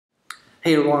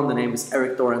Hey everyone, the name is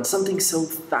Erik Thor, and something so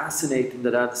fascinating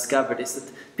that I've discovered is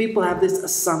that people have this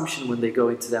assumption when they go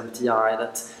into the MTI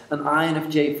that an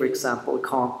INFJ, for example,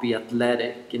 can't be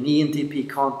athletic, an ENTP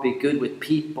can't be good with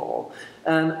people,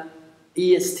 and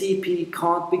ESTP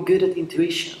can't be good at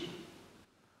intuition.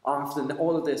 Often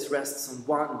all of this rests on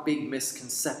one big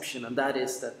misconception, and that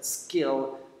is that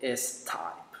skill is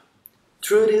type.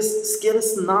 Truth is, skill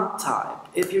is not type.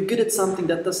 If you're good at something,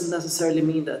 that doesn't necessarily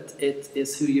mean that it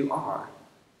is who you are.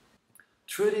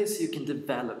 Truth is, you can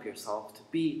develop yourself to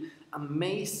be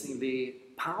amazingly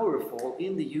powerful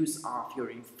in the use of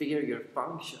your inferior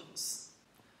functions.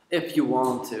 If you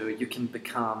want to, you can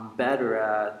become better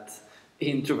at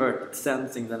introverted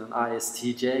sensing than an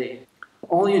ISTJ.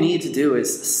 All you need to do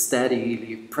is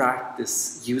steadily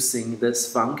practice using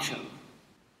this function.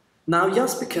 Now,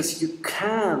 just because you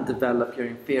can develop your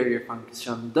inferior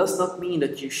function does not mean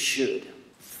that you should.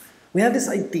 We have this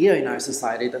idea in our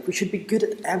society that we should be good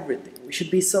at everything. We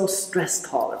should be so stress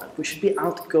tolerant. We should be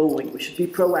outgoing. We should be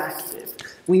proactive.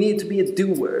 We need to be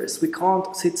doers. We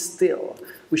can't sit still.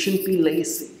 We shouldn't be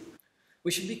lazy.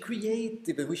 We should be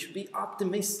creative and we should be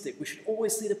optimistic. We should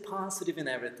always see the positive in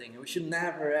everything. And we should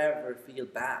never ever feel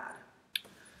bad.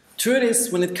 Truth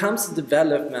is, when it comes to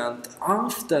development,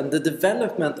 often the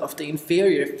development of the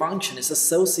inferior function is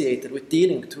associated with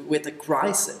dealing with a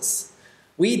crisis.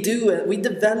 We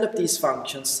develop these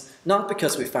functions not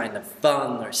because we find them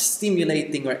fun or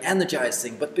stimulating or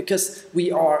energizing, but because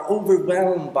we are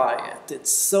overwhelmed by it.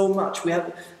 It's so much. We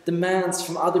have demands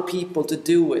from other people to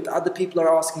do it. Other people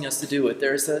are asking us to do it.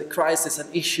 There is a crisis, an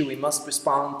issue we must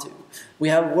respond to. We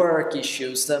have work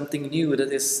issues, something new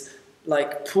that is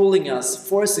like pulling us,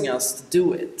 forcing us to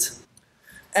do it.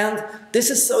 And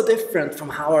this is so different from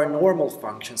how our normal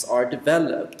functions are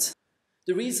developed.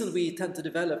 The reason we tend to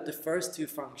develop the first two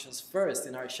functions first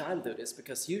in our childhood is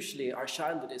because usually our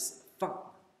childhood is fun.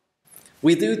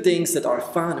 We do things that are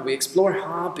fun, we explore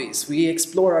hobbies, we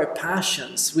explore our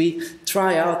passions, we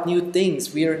try out new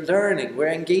things, we are learning, we're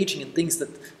engaging in things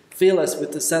that fill us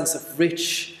with a sense of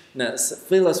richness,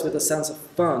 fill us with a sense of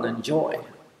fun and joy.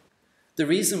 The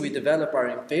reason we develop our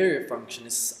inferior function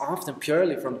is often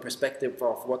purely from the perspective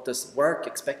of what does work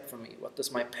expect from me, what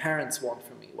does my parents want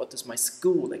from me, what does my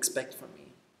school expect from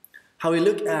me. How we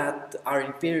look at our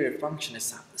inferior function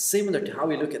is similar to how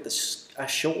we look at a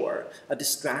chore, a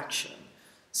distraction,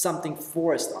 something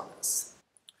forced on us.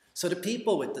 So the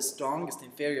people with the strongest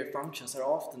inferior functions are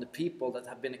often the people that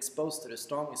have been exposed to the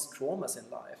strongest traumas in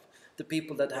life, the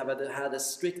people that have had the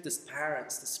strictest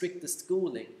parents, the strictest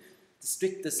schooling, the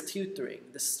strictest tutoring,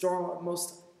 the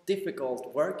most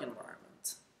difficult work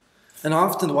environment. And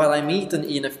often while I meet an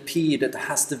ENFP that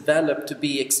has developed to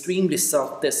be extremely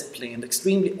self-disciplined,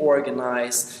 extremely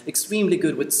organized, extremely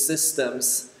good with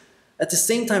systems, at the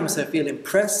same time as I feel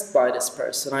impressed by this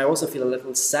person, I also feel a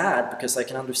little sad because I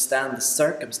can understand the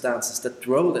circumstances that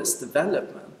drove this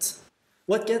development.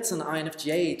 What gets an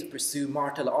INFJ to pursue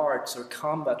martial arts or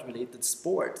combat-related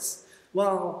sports?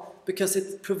 Well, because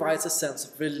it provides a sense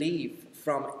of relief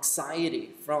from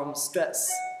anxiety, from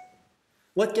stress.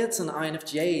 What gets an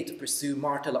INFJ to pursue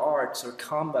martial arts or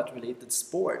combat-related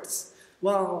sports?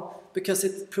 Well, because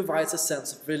it provides a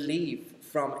sense of relief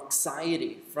from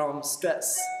anxiety, from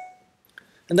stress.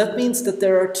 And that means that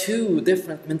there are two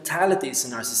different mentalities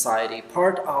in our society,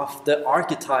 part of the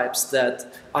archetypes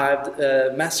that I've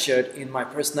measured in my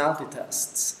personality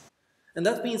tests. And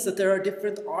that means that there are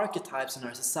different archetypes in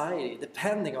our society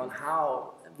depending on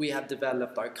how we have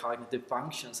developed our cognitive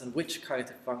functions and which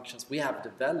cognitive functions we have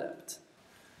developed.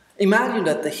 Imagine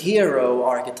that the hero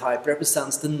archetype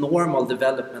represents the normal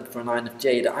development for an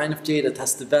INFJ, the INFJ that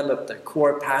has developed their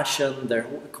core passion, their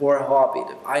core hobby,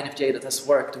 the INFJ that has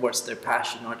worked towards their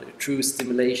passion or their true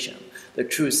stimulation, their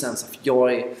true sense of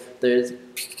joy, their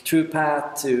true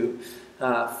path to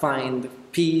find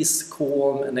peace,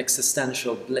 calm, and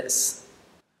existential bliss.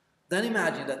 Then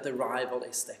imagine that the rival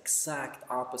is the exact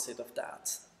opposite of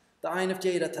that. The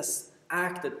INFJ that has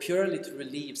acted purely to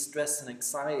relieve stress and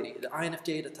anxiety, the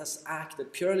INFJ that has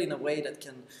acted purely in a way that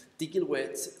can deal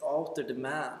with outer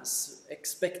demands,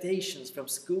 expectations from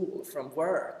school, from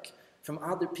work, from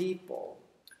other people.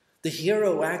 The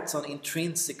hero acts on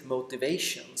intrinsic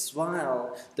motivations,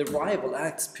 while the rival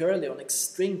acts purely on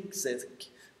extrinsic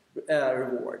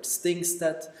rewards, things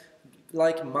that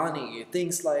like money,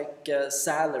 things like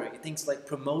salary, things like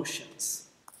promotions.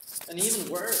 And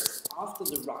even worse, often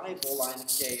the rival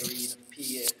INFJ or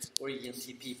ENFP or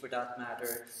ENTP for that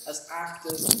matter has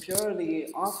acted purely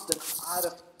often out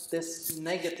of this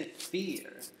negative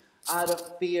fear, out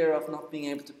of fear of not being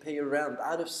able to pay your rent,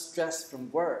 out of stress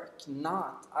from work,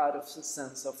 not out of a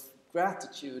sense of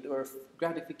gratitude or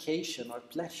gratification or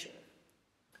pleasure.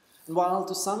 And while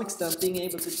to some extent being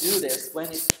able to do this when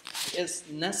it is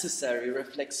necessary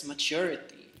reflects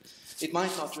maturity, it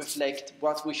might not reflect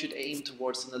what we should aim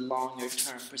towards in a longer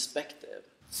term perspective.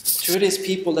 Truth is,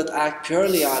 people that act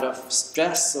purely out of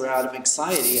stress or out of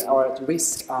anxiety are at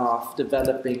risk of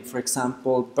developing, for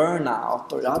example,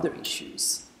 burnout or other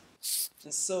issues.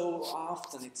 And so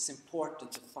often it's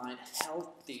important to find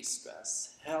healthy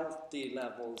stress, healthy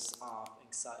levels of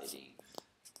anxiety,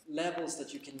 levels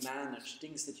that you can manage,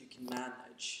 things that you can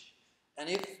manage. And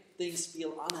if things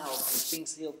feel unhealthy,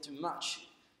 things feel too much,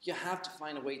 you have to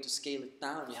find a way to scale it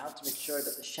down. You have to make sure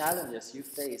that the challenges you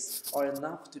face are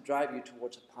enough to drive you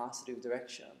towards a positive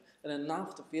direction and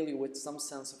enough to fill you with some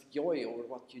sense of joy over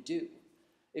what you do.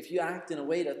 If you act in a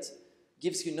way that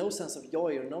gives you no sense of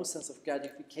joy or no sense of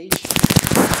gratification,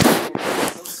 you'll be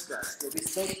so stressed, you'll be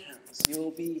so tense,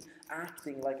 you'll be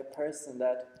acting like a person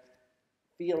that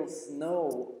feels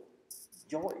no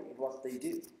joy in what they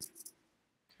do.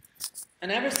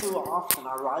 And ever so often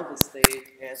our rival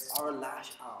state is our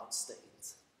lash out state.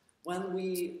 When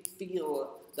we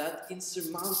feel that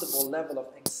insurmountable level of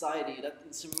anxiety,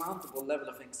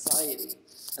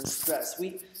 and stress,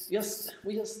 we just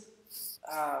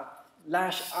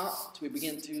lash out. We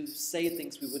begin to say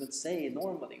things we wouldn't say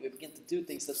normally. We begin to do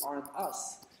things that aren't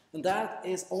us. And that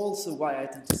is also why I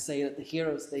tend to say that the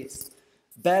hero states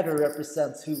better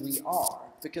represents who we are.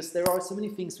 Because there are so many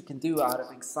things we can do out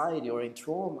of anxiety or in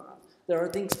trauma. There are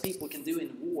things people can do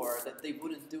in war that they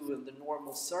wouldn't do in the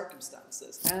normal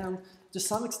circumstances. And to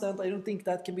some extent, I don't think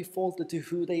that can be faulted to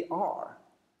who they are.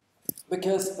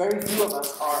 Because very few of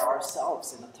us are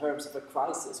ourselves in terms of a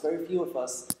crisis. Very few of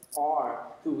us are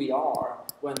who we are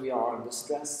when we are under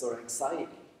stress or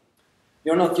anxiety.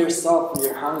 You're not yourself when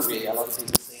you're hungry, a lot of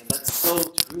people say, and that's so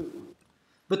true.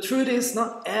 But truth is,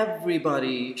 not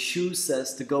everybody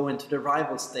chooses to go into the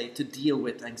rival state to deal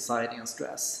with anxiety and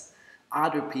stress.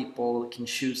 Other people can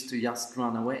choose to just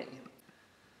run away.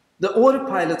 The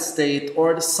autopilot state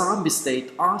or the zombie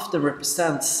state often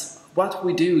represents what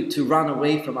we do to run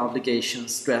away from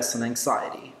obligations, stress and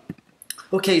anxiety.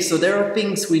 Okay, so there are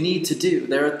things we need to do.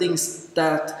 There are things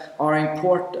that are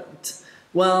important.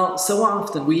 Well, so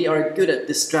often we are good at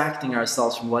distracting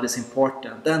ourselves from what is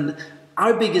important. And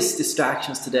our biggest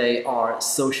distractions today are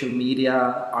social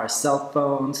media, our cell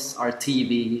phones, our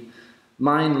TV,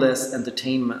 mindless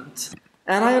entertainment.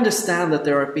 And I understand that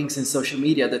there are things in social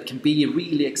media that can be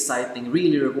really exciting,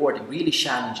 really rewarding, really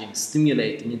challenging,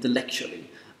 stimulating intellectually.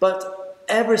 But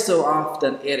ever so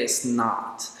often it is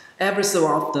not. Ever so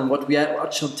often what we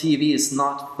watch on TV is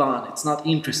not fun, it's not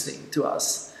interesting to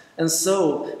us. And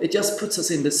so it just puts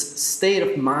us in this state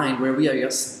of mind where we are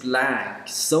just blank,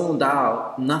 zoned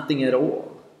out, nothing at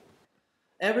all.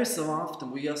 Ever so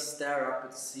often we just stare up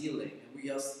at the ceiling and we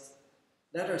just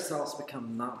let ourselves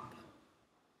become numb.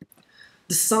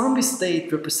 The zombie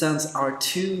state represents our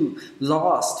two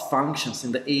lost functions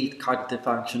in the 8 cognitive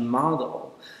function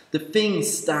model. The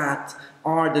things that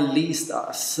are the least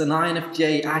us. An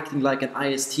INFJ acting like an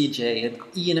ISTJ, an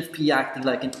ENFP acting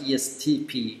like an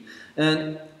ESTP,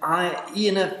 an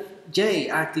ENFJ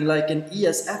acting like an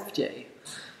ESFJ.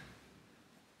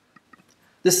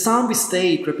 The zombie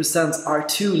state represents our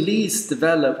two least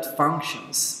developed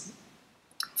functions.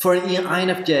 For an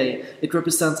INFJ, it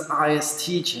represents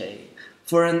ISTJ.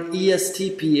 For an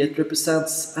ESTP, it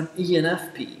represents an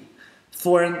ENFP.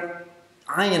 For an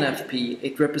INFP,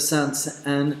 it represents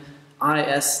an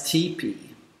ISTP.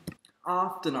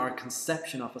 Often our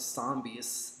conception of a zombie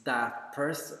is that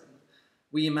person.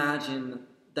 We imagine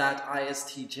that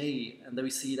ISTJ, and then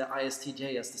we see the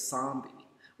ISTJ as the zombie.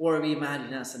 Or we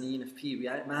imagine as an ENFP,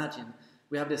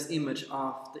 we have this image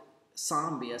of the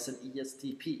zombie as an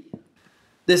ESTP.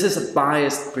 This is a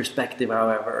biased perspective,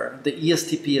 however. The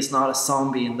ESTP is not a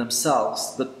zombie in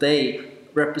themselves, but they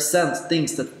represent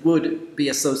things that would be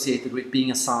associated with being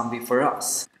a zombie for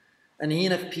us. An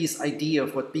ENFP's idea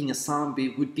of what being a zombie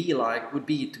would be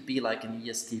to be like an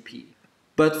ESTP.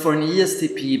 But for an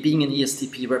ESTP, being an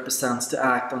ESTP represents to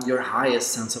act on your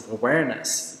highest sense of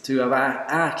awareness, to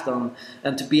act on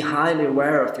and to be highly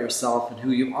aware of yourself and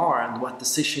who you are and what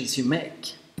decisions you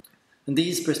make. And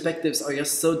these perspectives are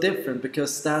just so different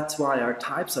because that's why our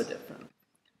types are different.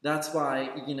 That's why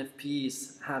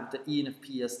ENFPs have the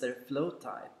ENFP as their flow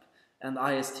type and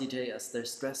ISTJ as their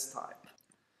stress type.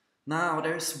 Now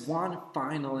there's one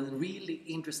final and really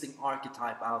interesting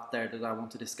archetype out there that I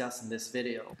want to discuss in this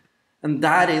video. And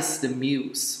that is the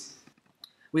muse.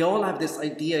 We all have this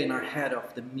idea in our head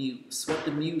of the muse, what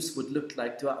the muse would look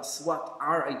like to us, what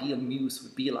our ideal muse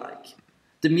would be like.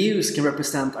 The muse can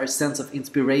represent our sense of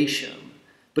inspiration,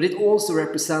 but it also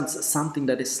represents something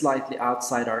that is slightly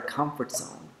outside our comfort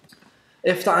zone.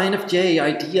 If the INFJ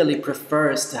ideally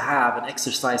prefers to have and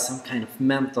exercise some kind of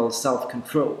mental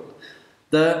self-control,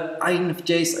 the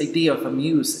INFJ's idea of a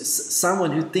muse is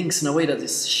someone who thinks in a way that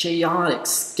is chaotic,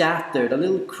 scattered, a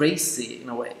little crazy in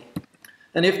a way.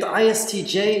 And if the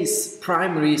ISTJ's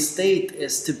primary state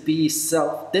is to be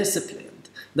self-disciplined,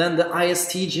 then the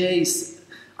ISTJ's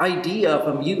idea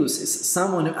of a muse is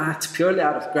someone who acts purely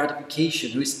out of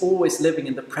gratification, who is always living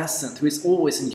in the present, who is always